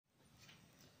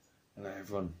Hello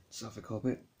everyone, Suffolk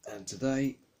Hobbit, and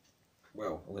today,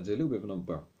 well, I'm going to do a little bit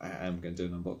of I am going to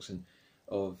do an unboxing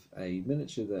of a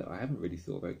miniature that I haven't really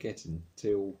thought about getting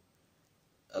till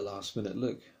a last minute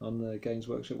look on the Games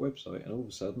Workshop website, and all of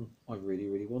a sudden I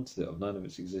really wanted it. I've known of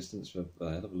its existence for a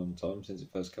hell of a long time, since it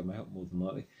first came out, more than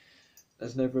likely. It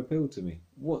has never appealed to me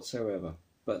whatsoever,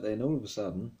 but then all of a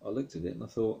sudden I looked at it and I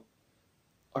thought,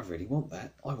 I really want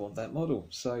that, I want that model,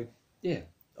 so yeah,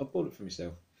 I bought it for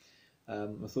myself. I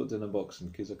thought I'd do an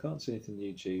unboxing because I can't see anything on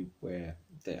YouTube where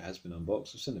that has been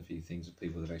unboxed. I've seen a few things of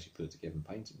people that have actually put it together and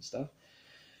painted and stuff.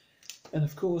 And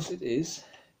of course it is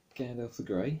Gandalf the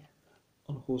Grey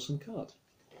on a horse and cart.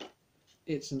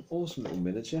 It's an awesome little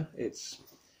miniature. It's,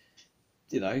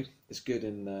 you know, it's good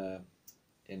in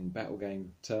battle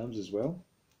game terms as well.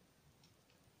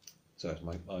 So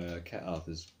my cat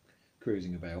Arthur's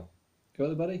cruising about. Got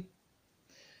it, buddy?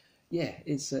 Yeah,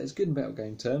 it's good in battle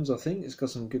game terms. I think it's got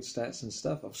some good stats and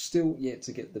stuff. I've still yet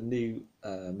to get the new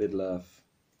Middle Earth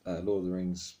Lord of the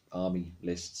Rings army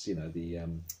lists. You know, the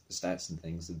stats and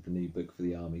things. The new book for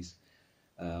the armies.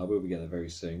 I will be getting it very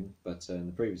soon. But in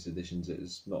the previous editions, it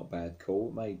was not a bad call.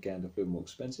 It made Gandalf a little more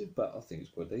expensive, but I think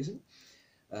it's quite decent.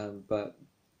 But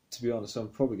to be honest, I'm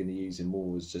probably going to use him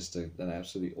more as just an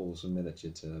absolutely awesome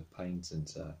miniature to paint and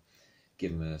to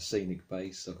give them a scenic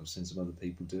base, like I've seen some other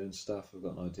people doing stuff. I've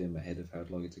got an idea in my head of how I'd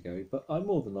like it to go, but I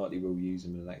more than likely will use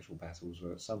them in actual battles,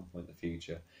 or at some point in the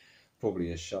future,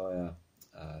 probably a Shire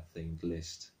themed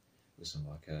list with some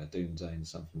like Doomsday and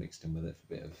something mixed in with it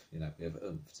for a bit of, you know, a bit of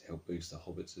oomph to help boost the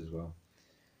hobbits as well.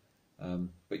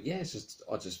 But yeah, it's just,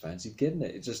 I just fancied getting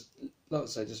it. It just, like I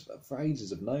say, just for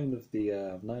ages I've known of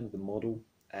the model,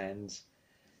 and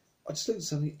I just looked at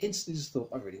something, instantly just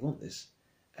thought, I really want this.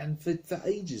 And for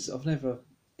ages, I've never,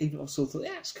 even I've sort of thought,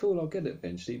 yeah, it's cool, I'll get it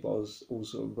eventually. But I was all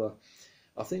sort of,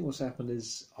 I think what's happened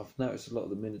is I've noticed a lot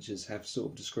of the miniatures have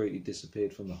sort of discreetly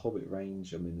disappeared from the Hobbit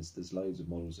range. I mean, there's loads of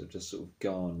models that have just sort of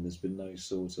gone, and there's been no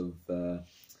sort of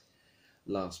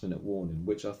last minute warning,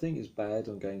 which I think is bad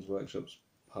on Games Workshop's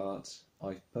part.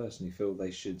 I personally feel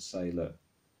they should say, look,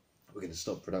 we're going to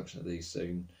stop production of these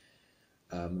soon,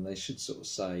 and they should sort of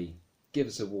say, give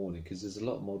us a warning, because there's a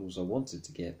lot of models I wanted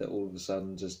to get that all of a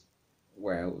sudden just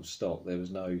were out of stock. There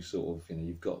was no sort of, you know,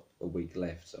 you've got a week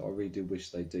left. So I really do wish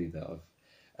they do that.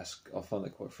 I find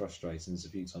that quite frustrating. There's a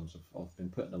few times I've been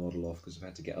putting a model off because I've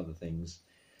had to get other things,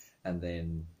 and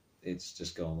then it's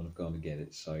just gone when I've gone to get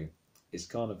it. So it's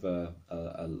kind of a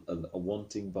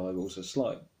wanting buy, but also a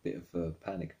slight bit of a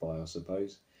panic buy, I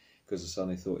suppose, because I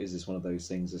suddenly thought, is this one of those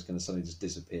things that's going to suddenly just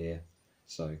disappear?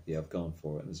 So yeah, I've gone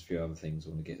for it, and there's a few other things I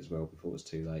want to get as well before it's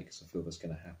too late, because I feel that's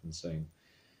going to happen soon,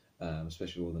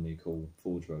 especially with all the new cool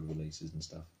Forge Road releases and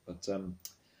stuff. But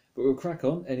we'll crack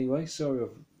on anyway. Sorry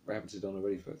I've rabbited on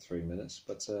already for 3 minutes,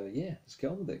 but yeah, let's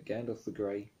get on with it. Gandalf the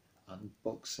Grey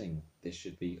unboxing. This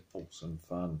should be awesome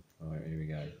fun. All right, here we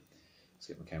go. Let's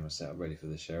get my camera set up ready for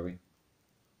this, shall we?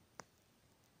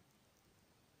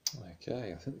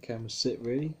 Okay, I think the camera's set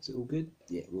ready. Is it all good?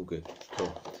 Yeah, we're all good.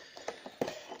 Cool.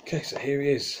 Okay, so here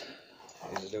he is.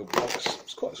 Here's a little box.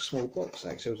 It's quite a small box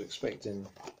actually. I was expecting,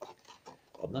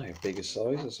 I don't know, a bigger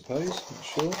size, I suppose. Not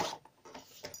sure.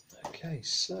 Okay,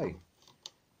 so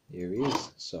here he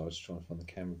is. So I was trying to find the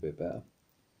camera a bit better.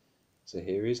 So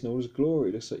here he is in all his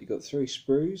glory. Looks like you've got 3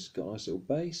 sprues, got a nice little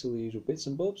base, all the usual bits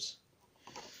and bobs.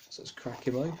 So let's crack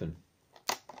him open.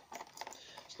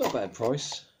 It's not a bad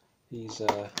price. He's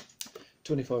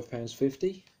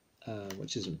 £25.50,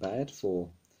 which isn't bad for,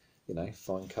 you know,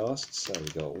 fine casts. So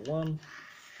we've got 1,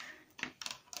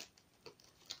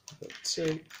 we've got 2,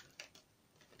 we've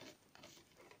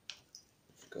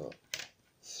got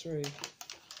 3,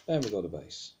 and we've got a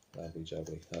base. Lovely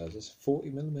jubbly. Is this a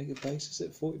 40mm base? Is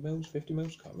it 40mm,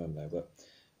 50mm? Can't remember now, but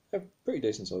a pretty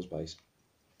decent sized base.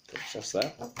 Cool, so that's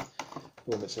that.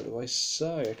 All bits out of the way.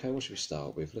 So, okay, what should we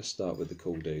start with? Let's start with the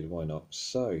cool dude, why not?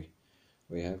 So,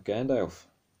 we have Gandalf.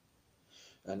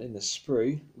 And in the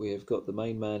sprue, we have got the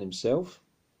main man himself.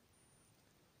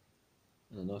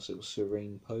 And a nice little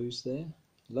serene pose there.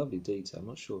 Lovely detail. I'm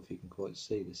not sure if you can quite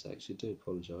see this actually. I do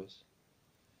apologise.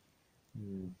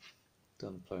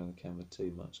 Don't play on the camera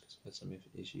too much because I've had some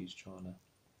issues trying to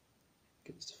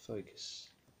get this to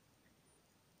focus.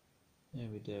 How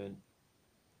are we doing?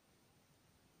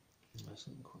 That's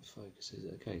not quite focus, is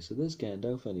it? Okay, so there's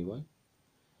Gandalf anyway.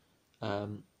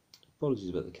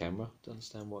 Apologies about the camera. Don't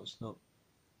understand why it's not.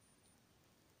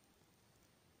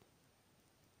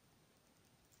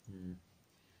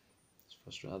 It's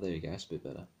frustrating. Oh, there you go. That's a bit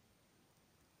better.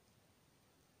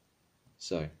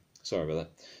 So, sorry about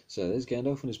that. So there's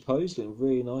Gandalf in his pose, looking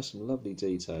really nice and lovely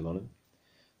detail on him.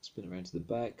 Spin around to the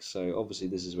back. So obviously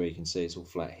this is where you can see it's all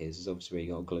flat here. This is obviously where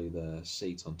you got to glue the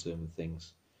seat onto them and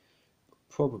things.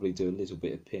 Probably do a little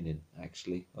bit of pinning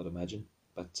actually, I'd imagine.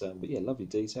 But yeah, lovely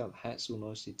detail. The hat's all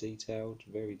nicely detailed,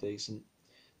 very decent.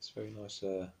 It's a very nice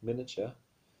miniature,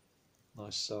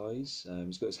 nice size.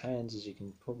 He's got his hands, as you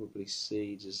can probably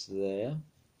see, just there.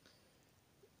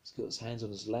 He's got his hands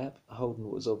on his lap, holding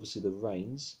what is obviously the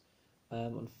reins.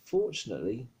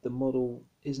 Unfortunately, the model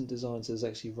isn't designed so there's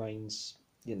actually reins.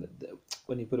 You know,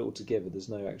 when you put it all together, there's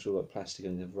no actual like plastic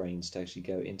and the reins to actually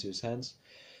go into his hands.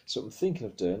 So what I'm thinking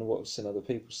of doing, and what I've seen other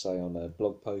people say on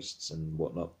blog posts and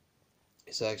whatnot,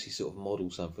 is to actually sort of model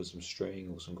some for some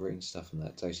string or some green stuff and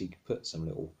that to actually put some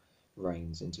little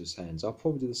reins into his hands. I'll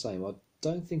probably do the same. I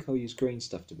don't think I'll use green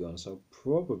stuff, to be honest. I'll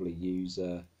probably use,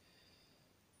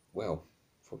 well,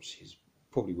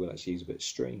 probably will actually use a bit of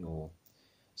string or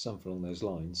something along those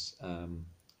lines.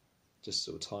 Just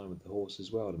sort of time with the horse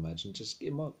as well, I'd imagine. Just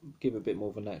it might give a bit more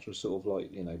of a natural sort of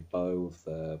like, you know, bow of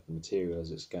the material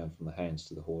as it's going from the hands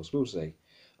to the horse. We'll see.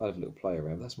 I'll have a little play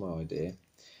around. That's my idea.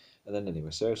 And then anyway,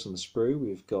 so on the sprue,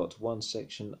 we've got one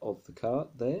section of the cart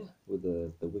there with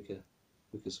the wicker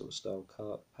sort of style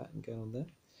cart pattern going on there.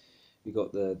 We've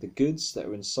got the goods that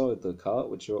are inside the cart,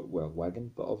 which are, well,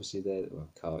 wagon, but obviously they're, well,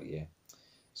 cart, yeah.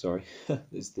 Sorry.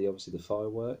 There's obviously the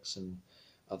fireworks and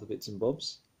other bits and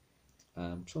bobs.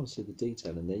 I'm trying to see the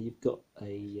detail in there. You've got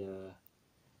a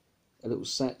little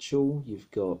satchel,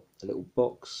 you've got a little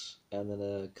box, and then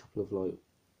a couple of like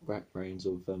wrap reins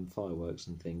of fireworks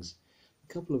and things.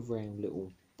 A couple of round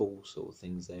little ball sort of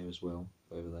things there as well,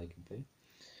 wherever they can be.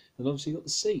 And obviously you've got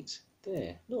the seat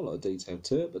there. Not a lot of detail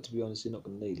to it, but to be honest, you're not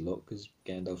going to need a lot because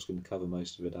Gandalf's going to cover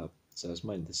most of it up. So it's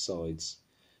mainly the sides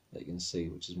that you can see,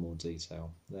 which is more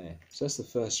detail there. So that's the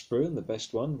first sprue and the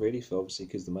best one, really, for obviously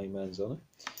because the main man's on it.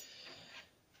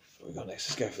 What we got next?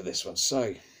 Let's go for this one.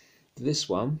 So this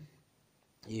one,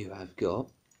 you have got.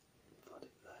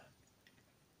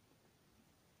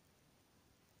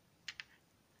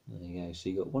 There you go. So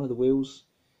you've got one of the wheels,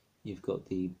 you've got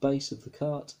the base of the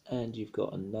cart, and you've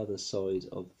got another side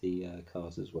of the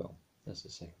cart as well. That's the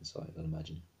second side, I'd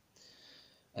imagine.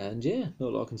 And yeah, not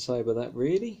a lot I can say about that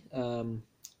really.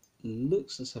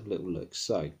 Let's have a little look.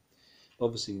 So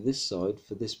obviously this side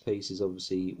for this piece is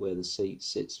obviously where the seat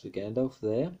sits for Gandalf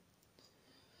there.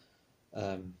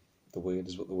 The wheel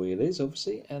is what the wheel is,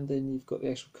 obviously, and then you've got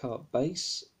the actual cart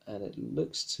base, and it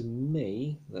looks to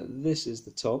me that this is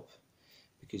the top,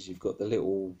 because you've got the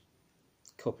little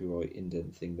copyright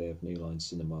indent thing there of New Line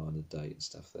Cinema and the date and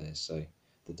stuff there. So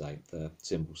the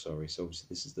symbol, sorry. So obviously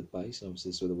this is the base, and obviously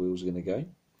this is where the wheels are going to go.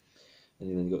 And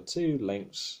then you've got two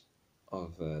lengths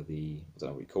of I don't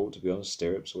know what you call it, to be honest,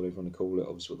 stirrups, or whatever you want to call it.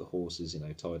 Obviously what the horse is, you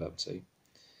know, tied up to.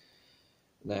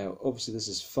 Now, obviously this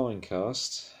is fine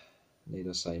cast. Need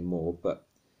I say more? But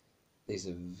these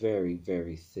are very,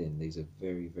 very thin. These are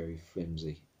very, very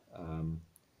flimsy. I'm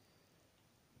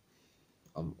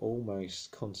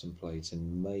almost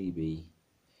contemplating maybe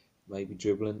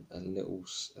dribbling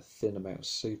a thin amount of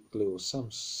super glue or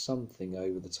something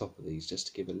over the top of these just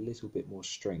to give a little bit more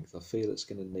strength. I feel it's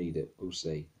going to need it. We'll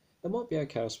see. It might be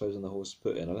okay, I suppose, on the horse to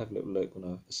put in. I'll have a little look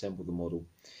when I assemble the model.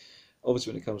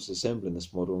 Obviously, when it comes to assembling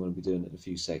this model, I'm going to be doing it in a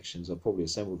few sections. I'll probably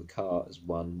assemble the cart as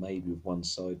one, maybe with one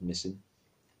side missing,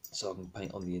 so I can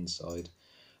paint on the inside.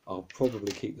 I'll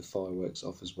probably keep the fireworks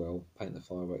off as well, paint the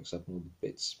fireworks up and all the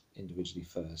bits individually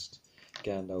first.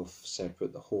 Gandalf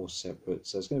separate, the horse separate,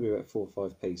 so it's going to be about 4 or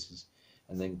 5 pieces,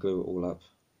 and then glue it all up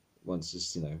once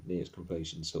it's, you know, near its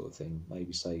completion sort of thing.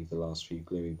 Maybe save the last few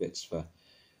gluey bits for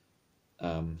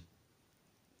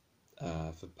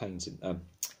painting.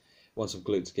 Once I've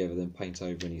glued together, then paint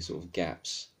over any sort of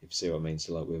gaps, if you see what I mean.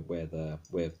 So like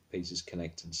where pieces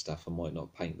connect and stuff, I might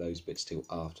not paint those bits till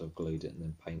after I've glued it, and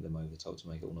then paint them over the top to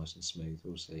make it all nice and smooth.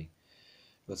 We'll see.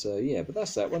 But yeah, but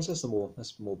that's that one. So that's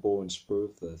the more boring sprue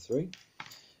of the 3.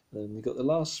 Then you've got the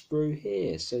last sprue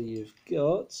here. So you've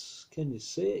got, can you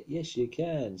see it? Yes, you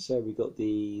can. So we've got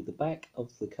the back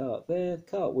of the cart there,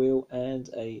 cart wheel, and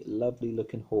a lovely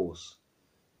looking horse.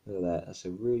 Look at that. That's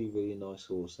a really, really nice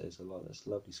horse there. So like, that's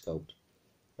a lovely sculpt.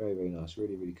 Very, very nice.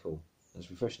 Really, really cool. It's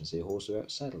refreshing to see a horse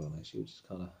without saddle on, actually, which is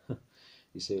kind of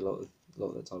you see a lot of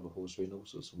that type of horse in all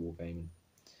sorts of wargaming.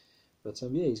 But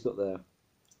yeah, he's got the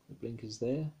blinkers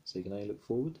there, so you can only look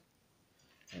forward.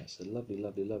 That's a lovely,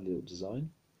 lovely, lovely little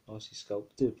design. Nicely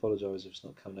sculpted. I do apologise if it's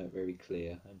not coming out very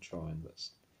clear. I'm trying, but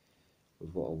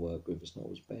with what I work with, it's not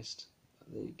always best.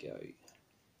 But there you go.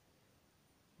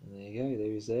 And there you go.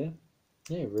 There he's there.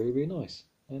 Yeah, really, really nice.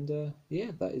 And yeah,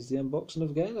 that is the unboxing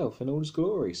of Gandalf in all his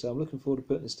glory. So I'm looking forward to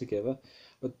putting this together.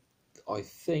 But I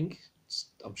think,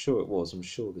 I'm sure it was. I'm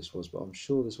sure this was, but I'm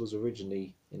sure this was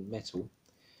originally in metal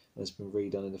and it's been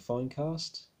redone in a fine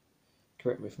cast.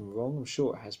 Correct me if I'm wrong. I'm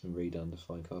sure it has been redone in a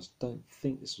fine cast. Don't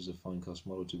think this was a fine cast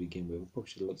model to begin with. I probably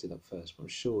should have looked it up first, but I'm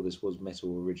sure this was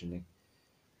metal originally.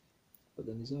 But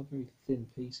then these are very thin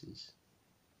pieces.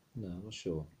 No, I'm not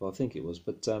sure. Well, I think it was,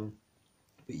 but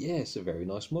yeah, it's a very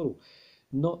nice model.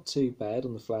 Not too bad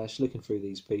on the flash. Looking through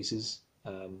these pieces,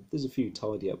 there's a few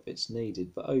tidy up bits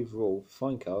needed, but overall,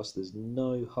 fine cast. There's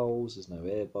no holes, there's no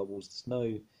air bubbles, there's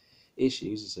no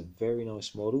issues. It's a very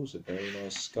nice model. It's a very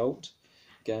nice sculpt.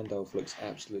 Gandalf looks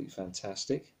absolutely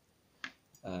fantastic.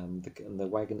 And the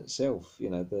wagon itself, you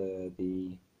know,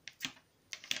 the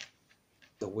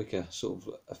wicker sort of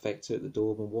effect to it, the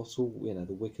Dorman wattle, you know,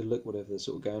 the wicker look, whatever they're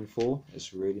sort of going for.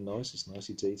 It's really nice. It's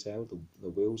nicely detailed. The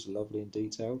wheels are lovely and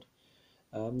detailed.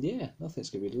 Yeah, I think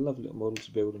it's going to be a lovely little model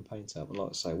to build and paint up. And like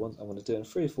I say, I'm going to do it in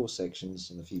 3 or 4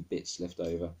 sections and a few bits left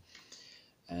over.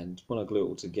 And when I glue it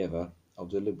all together, I'll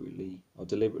deliberately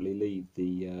leave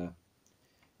the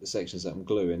sections that I'm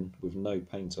gluing with no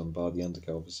paint on, bar the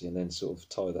undercoat obviously, and then sort of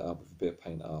tie that up with a bit of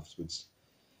paint afterwards,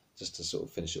 just to sort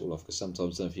of finish it all off. Because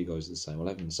sometimes, I don't know if you guys are the same, I'll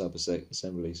have them in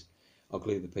sub-assemblies, I'll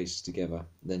glue the pieces together,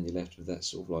 then you're left with that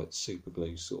sort of like super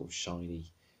glue, sort of shiny,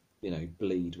 you know,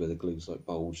 bleed where the glue's like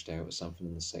bulged out or something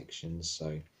in the sections.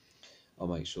 So I'll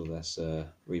make sure that's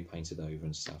repainted over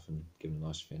and stuff and give it a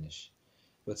nice finish.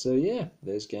 But yeah,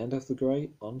 there's Gandalf the Grey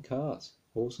on cart,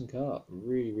 horse and cart.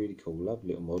 Really, really cool, lovely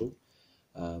little model.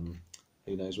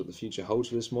 Who knows what the future holds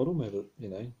for this model? Maybe, you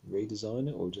know, redesign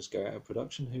it or just go out of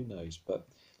production. Who knows? But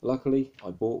luckily, I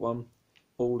bought one.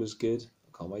 All is good.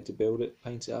 I can't wait to build it,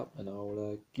 paint it up, and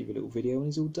I'll give you a little video when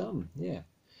it's all done. Yeah.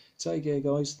 Take care,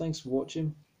 guys. Thanks for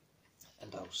watching,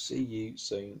 and I'll see you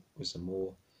soon with some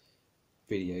more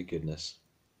video goodness.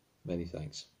 Many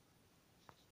thanks.